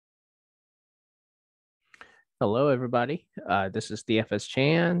Hello, everybody. This is DFS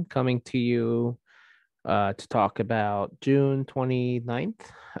Chan coming to you to talk about June 29th,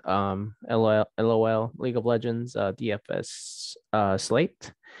 LOL League of Legends DFS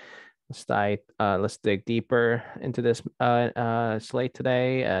slate. Let's dig deeper into this slate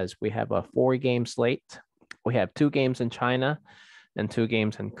today as we have a 4-game slate. We have 2 games in China and 2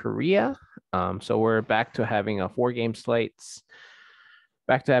 games in Korea. So we're back to having a 4-game slates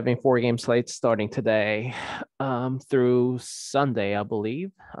back to having 4-game slates starting today through Sunday, I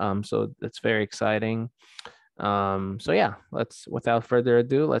believe. So that's very exciting. So yeah, without further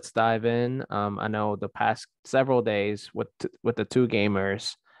ado, let's dive in. I know the past several days with the 2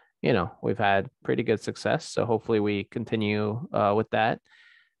 gamers, we've had pretty good success. So hopefully we continue with that.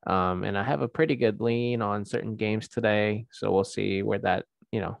 And I have a pretty good lean on certain games today. So we'll see where that,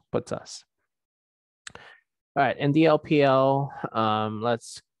 puts us. All right, in the LPL,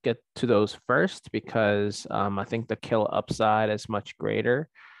 let's get to those first because I think the kill upside is much greater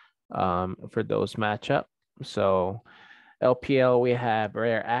for those matchup. So LPL, we have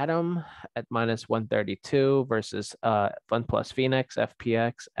Rare Atom at -132 versus Fun Plus Phoenix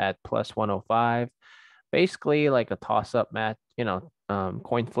FPX at +105. Basically like a toss-up match,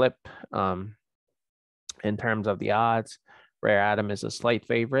 coin flip in terms of the odds. Rare Atom is a slight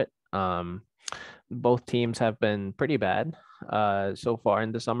favorite. Both teams have been pretty bad so far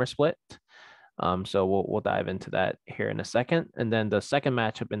in the summer split. So we'll dive into that here in a second. And then the second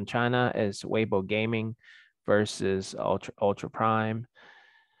matchup in China is Weibo Gaming versus Ultra Prime.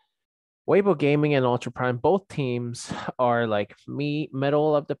 Weibo Gaming and Ultra Prime, both teams are like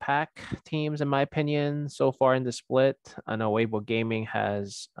middle of the pack teams, in my opinion, so far in the split. I know Weibo Gaming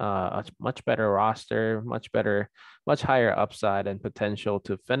has a much better roster, much higher upside and potential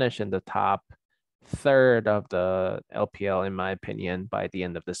to finish in the top third of the LPL, in my opinion, by the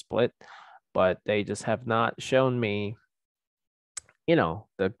end of the split. But they just have not shown me,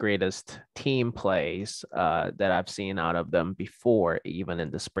 the greatest team plays that I've seen out of them before, even in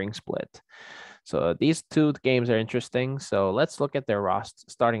the spring split. So these 2 games are interesting. So let's look at their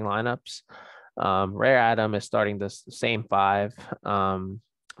starting lineups. Rare Atom is starting the same 5.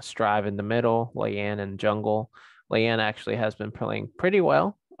 Strive in the middle, Lian in jungle. Lian actually has been playing pretty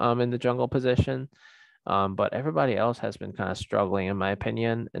well in the jungle position. But everybody else has been kind of struggling, in my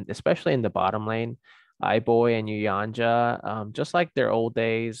opinion, and especially in the bottom lane. iBoy and Yuyanja, just like their old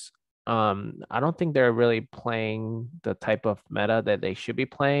days, I don't think they're really playing the type of meta that they should be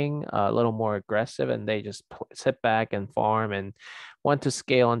playing, a little more aggressive, and they just sit back and farm and want to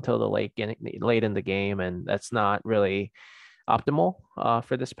scale until the late in the game, and that's not really optimal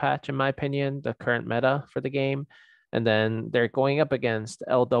for this patch, in my opinion, the current meta for the game. And then they're going up against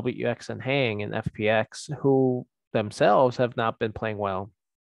LWX and Hang and FPX, who themselves have not been playing well.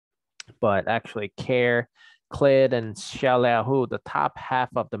 But actually, Care, Clid, and Xiaoliahu, the top half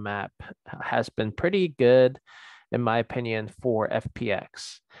of the map, has been pretty good, in my opinion, for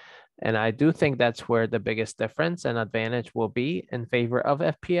FPX. And I do think that's where the biggest difference and advantage will be in favor of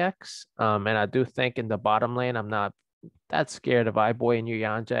FPX. And I do think in the bottom lane, I'm not that scared of iBoy and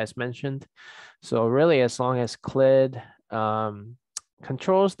Yuyanja, as mentioned. So really, as long as Clid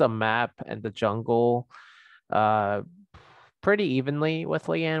controls the map and the jungle pretty evenly with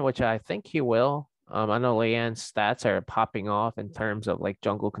Lian, which I think he will. I know Lian's stats are popping off in terms of like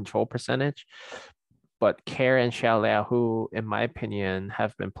jungle control percentage, but Care and Xiao who, in my opinion,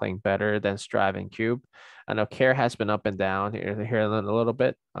 have been playing better than Strive and Cube. I know Care has been up and down here a little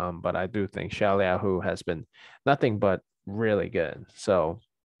bit, but I do think Xiao who has been nothing but really good. So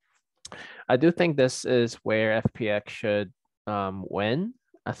I do think this is where FPX should win.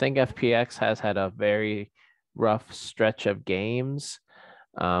 I think FPX has had a very rough stretch of games.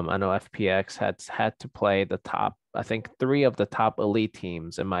 I know FPX had to play the top, I think 3 of the top elite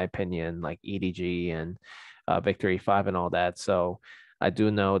teams, in my opinion, like EDG and Victory 5 and all that. So I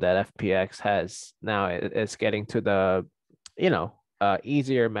do know that FPX has now it's getting to the,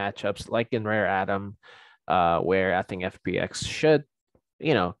 easier matchups like in Rare Atom, where I think FPX should,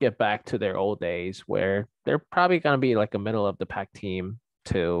 get back to their old days where they're probably going to be like a middle of the pack team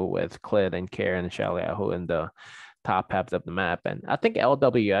too, with Clid and Karen and Xiaoliahu in the top half of the map. And I think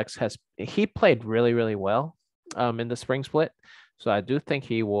LWX he played really, really well in the spring split. So I do think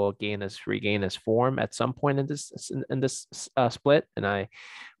he will regain his form at some point in this split. And I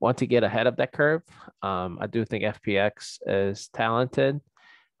want to get ahead of that curve. I do think FPX is talented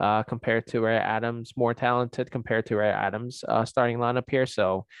compared to Rare Adams, more talented compared to Rare Adams starting lineup here.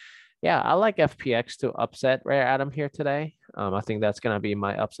 So yeah, I like FPX to upset Rare Atom here today. I think that's going to be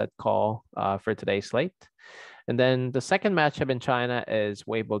my upset call for today's slate. And then the second matchup in China is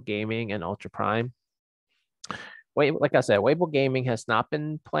Weibo Gaming and Ultra Prime. Wait, like I said, Weibo Gaming has not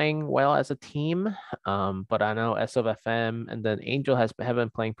been playing well as a team, but I know SOFM and then Angel have been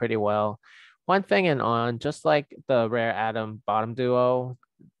playing pretty well. One thing and on, just like the Rare Adam bottom duo,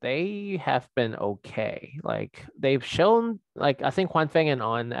 they have been okay. Like they've shown, like I think One Thing and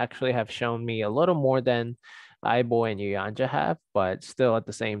on actually have shown me a little more than Aibo and Yuyanja have, but still at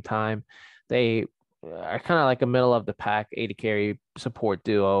the same time, they are kind of like a middle of the pack AD carry support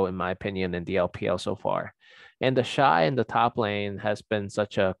duo, in my opinion, in the LPL so far. And the Shy in the top lane has been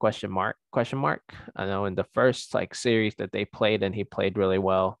such a question mark. Question mark. I know in the first like series that they played, and he played really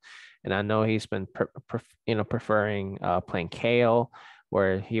well. And I know he's been preferring playing Kale,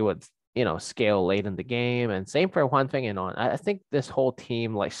 where he would scale late in the game. And same for One Thing and on. I think this whole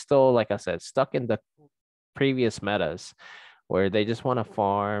team like still, like I said, stuck in the previous metas where they just want to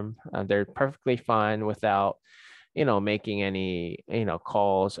farm. They're perfectly fine without making any,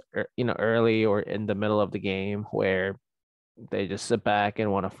 calls, early or in the middle of the game where they just sit back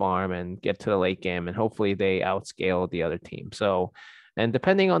and want to farm and get to the late game, and hopefully they outscale the other team. So, and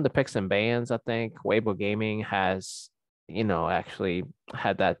depending on the picks and bans, I think Weibo Gaming has, actually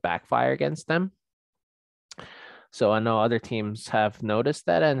had that backfire against them. So I know other teams have noticed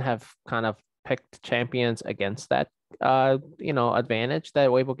that and have kind of picked champions against that, advantage that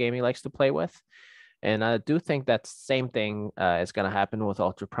Weibo Gaming likes to play with. And I do think that same thing is going to happen with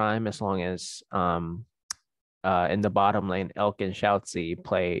Ultra Prime as long as in the bottom lane, Elk and Shoutzy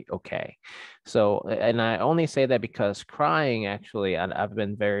play okay. So, and I only say that because Crying, actually, I've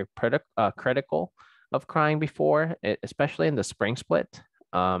been very critical of Crying before, especially in the spring split.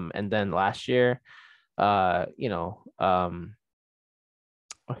 And then last year, for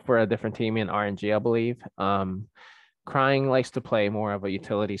a different team in RNG, I believe. Crying likes to play more of a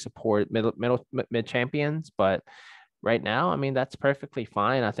utility support mid champions, but right now, I mean, that's perfectly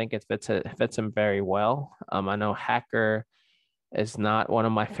fine. I think it fits him very well. I know Hacker is not one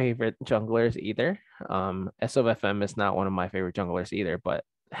of my favorite junglers either. SOFM is not one of my favorite junglers either, but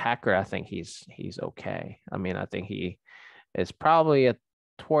Hacker, I think he's okay. I mean, I think he is probably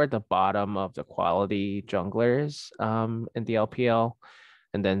toward the bottom of the quality junglers in the LPL.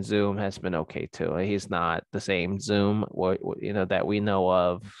 And then Zoom has been okay too. He's not the same Zoom, that we know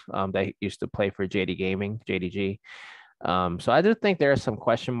of, that used to play for JD Gaming, JDG. So I do think there are some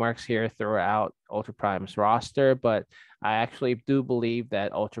question marks here throughout Ultra Prime's roster, but I actually do believe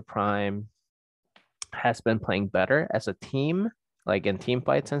that Ultra Prime has been playing better as a team, like in team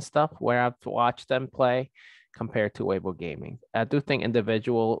fights and stuff, where I've watched them play compared to Weibo Gaming. I do think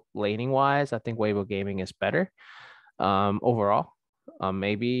individual laning wise, I think Weibo Gaming is better overall.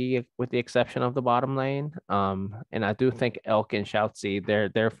 Maybe with the exception of the bottom lane. And I do think Elk and Shoutzy,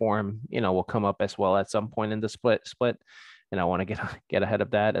 their form, will come up as well at some point in the split. And I want to get ahead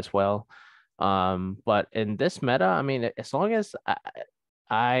of that as well. But in this meta, I mean, as long as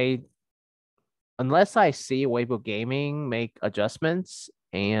I unless I see Weibo Gaming make adjustments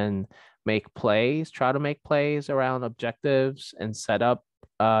and try to make plays around objectives and set up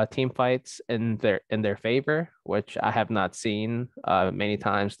team fights in their favor, which I have not seen many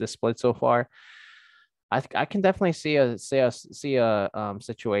times this split so far. I can definitely see a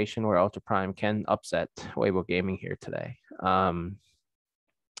situation where Ultra Prime can upset Weibo Gaming here today.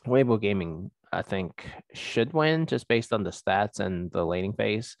 Weibo Gaming, I think, should win just based on the stats and the laning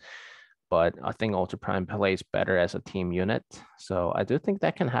phase, but I think Ultra Prime plays better as a team unit, so I do think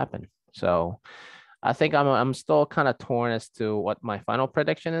that can happen. So I think I'm still kind of torn as to what my final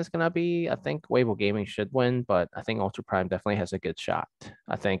prediction is gonna be. I think Weibo Gaming should win, but I think Ultra Prime definitely has a good shot.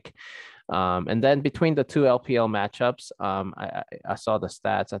 I think, and then between the two LPL matchups, I saw the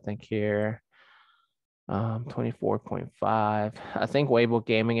stats. I think here, 24.5. I think Weibo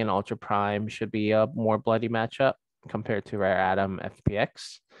Gaming and Ultra Prime should be a more bloody matchup compared to Rare Adam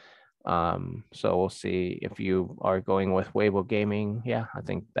FPX. So we'll see if you are going with Weibo Gaming. Yeah, I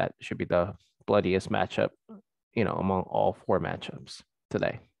think that should be the bloodiest matchup, among all four matchups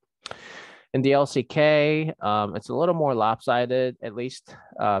today. In the LCK, it's a little more lopsided, at least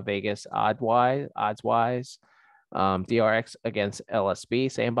Vegas odds wise. DRX against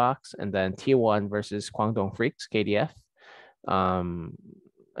LSB Sandbox, and then T1 versus Guangdong Freaks KDF.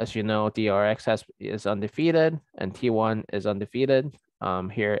 As you know, DRX is undefeated and T1 is undefeated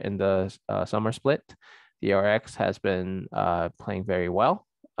here in the summer split. DRX has been playing very well.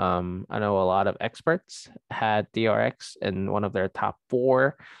 I know a lot of experts had DRX in one of their top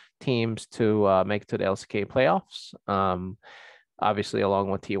 4 teams to make to the LCK playoffs, obviously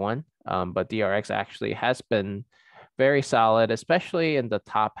along with T1. But DRX actually has been very solid, especially in the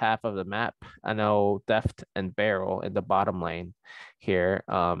top half of the map. I know Deft and Barrel in the bottom lane here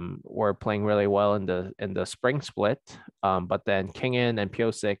were playing really well in the spring split, but then Kingen and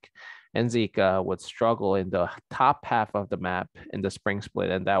Piosik and Zika would struggle in the top half of the map in the spring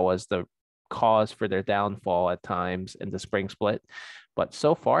split, and that was the cause for their downfall at times in the spring split. But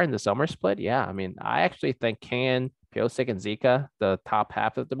so far in the summer split, yeah, I mean, I actually think Kingen, Piosik, and Zika, the top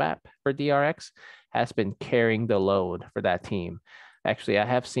half of the map for DRX, has been carrying the load for that team. Actually, I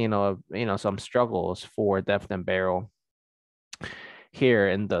have seen some struggles for Deft and Barrel here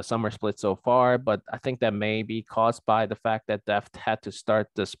in the summer split so far, but I think that may be caused by the fact that Deft had to start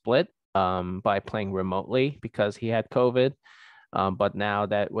the split by playing remotely because he had COVID. But now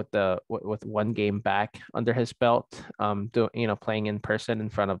that with one game back under his belt, playing in person in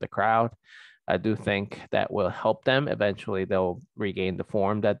front of the crowd, I do think that will help them. Eventually, they'll regain the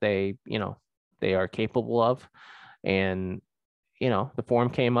form that they are capable of, and the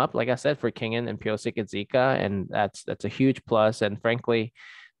form came up, like I said, for Kingen and Piosik and Zika, and that's a huge plus. And frankly,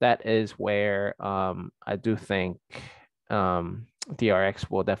 that is where I do think DRX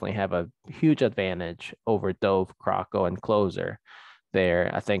will definitely have a huge advantage over Dove, Kroko, and Closer there.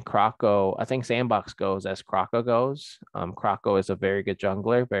 I think Sandbox goes as Kroko goes. Kroko is a very good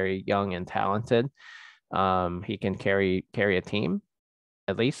jungler, very young and talented. He can carry a team,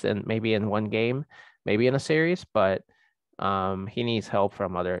 at least, and maybe in one game, maybe in a series, but he needs help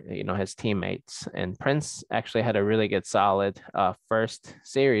from other, his teammates. And Prince actually had a really good, solid first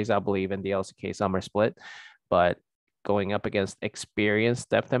series, I believe, in the LCK summer split, but going up against experienced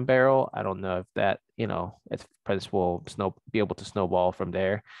Deft and Barrel, I don't know if that, if Prince will be able to snowball from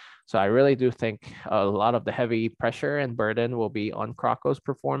there. So I really do think a lot of the heavy pressure and burden will be on Kroko's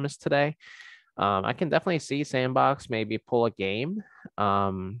performance today. I can definitely see Sandbox maybe pull a game.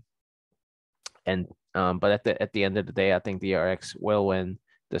 But at the end of the day, I think DRX will win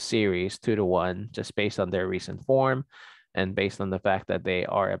the series 2-1, just based on their recent form and based on the fact that they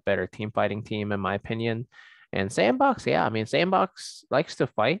are a better team fighting team, in my opinion. And Sandbox, yeah, I mean, Sandbox likes to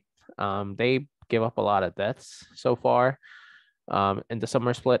fight. They give up a lot of deaths so far in the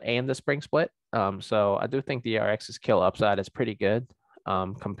summer split and the spring split. So I do think DRX's kill upside is pretty good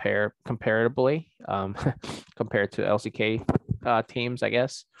comparatively compared to LCK teams, I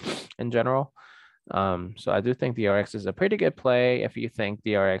guess, in general. So I do think DRX is a pretty good play if you think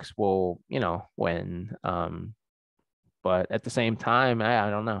DRX will, win. But at the same time, I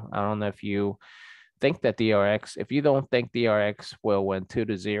don't know. I don't know if you think that if you don't think DRX will win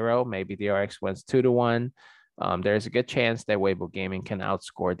 2-0, maybe DRX wins 2-1. There's a good chance that Weibo Gaming can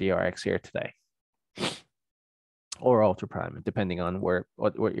outscore DRX here today. Or Ultra Prime, depending on what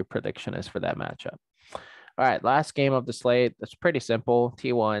your prediction is for that matchup. All right, last game of the slate. It's pretty simple.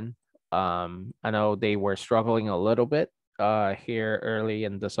 T1. I know they were struggling a little bit here early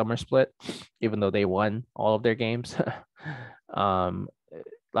in the summer split, even though they won all of their games.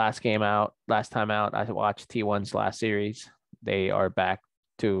 Last time out, I watched T1's last series. They are back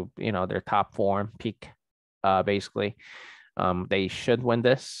to their top form peak, basically. They should win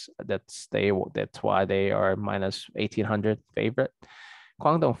this. That's why they are minus 1800 favorite.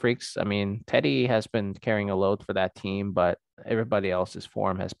 Guangdong Freaks, I mean, Teddy has been carrying a load for that team, but everybody else's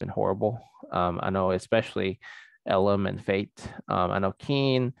form has been horrible. I know, especially Elam and Fate. I know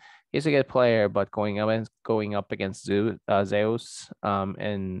Keen, he's a good player, but going up against Zeus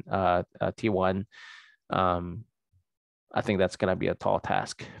in T1, I think that's going to be a tall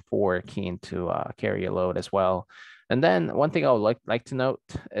task for Keen to carry a load as well. And then one thing I would like to note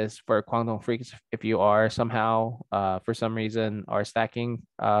is for Guangdong Freaks, if you are somehow, for some reason, are stacking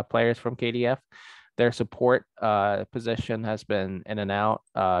players from KDF, their support position has been in and out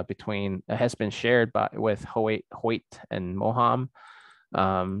has been shared with Hoyt and Moham.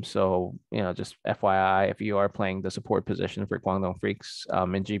 So, just FYI, if you are playing the support position for Guangdong Freaks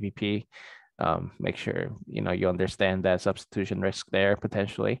in GBP, make sure, you understand that substitution risk there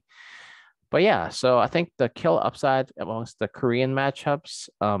potentially. But yeah, so I think the kill upside amongst the Korean matchups,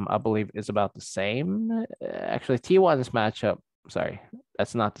 I believe, is about the same. Actually, T1's matchup, sorry,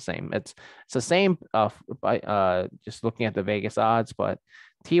 that's not the same. It's the same by just looking at the Vegas odds, but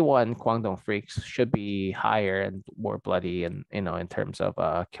T1 Guangdong Freaks should be higher and more bloody, and in terms of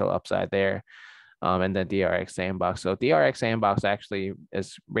kill upside there. And then DRX Sandbox. So DRX Sandbox actually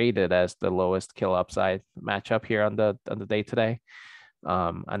is rated as the lowest kill upside matchup here on the day today.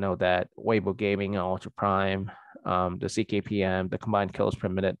 I know that Weibo Gaming and Ultra Prime, the CKPM, the combined kills per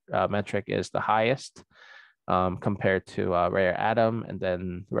minute metric is the highest compared to Rare Atom, and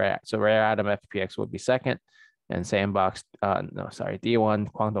then Rare Atom FPX would be second, And Sandbox, no, sorry,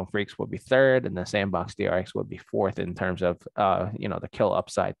 D1 Quantum Freaks would be third, and the Sandbox DRX would be fourth in terms of, the kill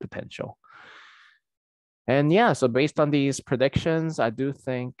upside potential. And yeah, so based on these predictions, I do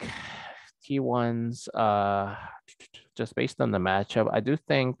think T1's, just based on the matchup, I do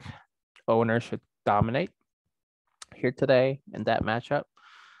think Owner should dominate here today in that matchup.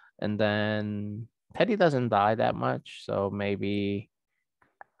 And then Teddy doesn't die that much, so maybe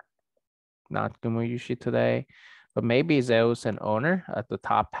not Gumuyushi today, but maybe Zeus and Owner at the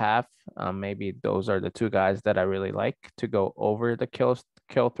top half. Maybe those are the two guys that I really like to go over the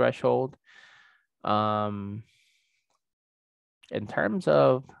kill threshold. In terms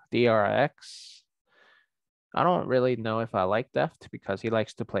of DRX, I don't really know if I like Deft because he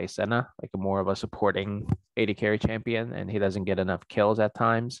likes to play Senna, like more of a supporting AD carry champion, and he doesn't get enough kills at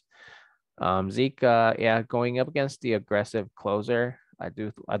times. Zika, yeah, going up against the aggressive closer, I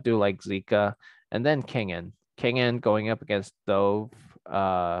do like Zika, and then Kingen. Kingen going up against Dove.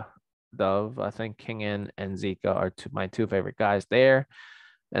 Dove, I think Kingen and Zika are my two favorite guys there.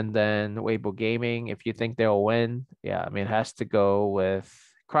 And then Weibo Gaming, if you think they'll win, yeah, I mean, it has to go with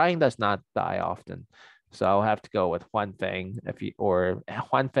Crying does not die often. So I'll have to go with Huanfeng or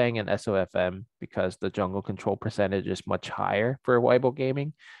Huanfeng and SOFM because the jungle control percentage is much higher for Weibo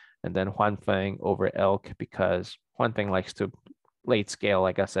Gaming. And then Huanfeng over Elk because Huanfeng likes to late scale,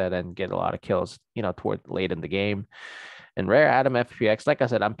 like I said, and get a lot of kills, toward late in the game. And Rare Atom FPX, like I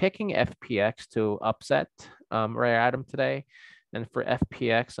said, I'm picking FPX to upset Rare Atom today. And for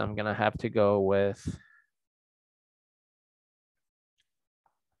FPX, I'm going to have to go with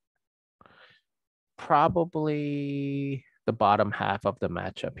probably the bottom half of the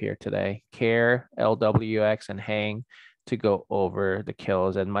matchup here today. Care, LWX, and Hang to go over the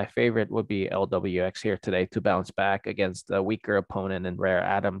kills. And my favorite would be LWX here today to bounce back against a weaker opponent and Rare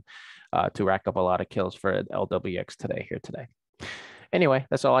Atom to rack up a lot of kills for LWX today. Anyway,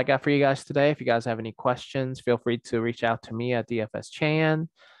 that's all I got for you guys today. If you guys have any questions, feel free to reach out to me at DFS Chan.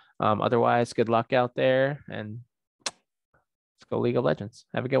 Otherwise, good luck out there and let's go League of Legends.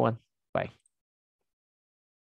 Have a good one. Bye.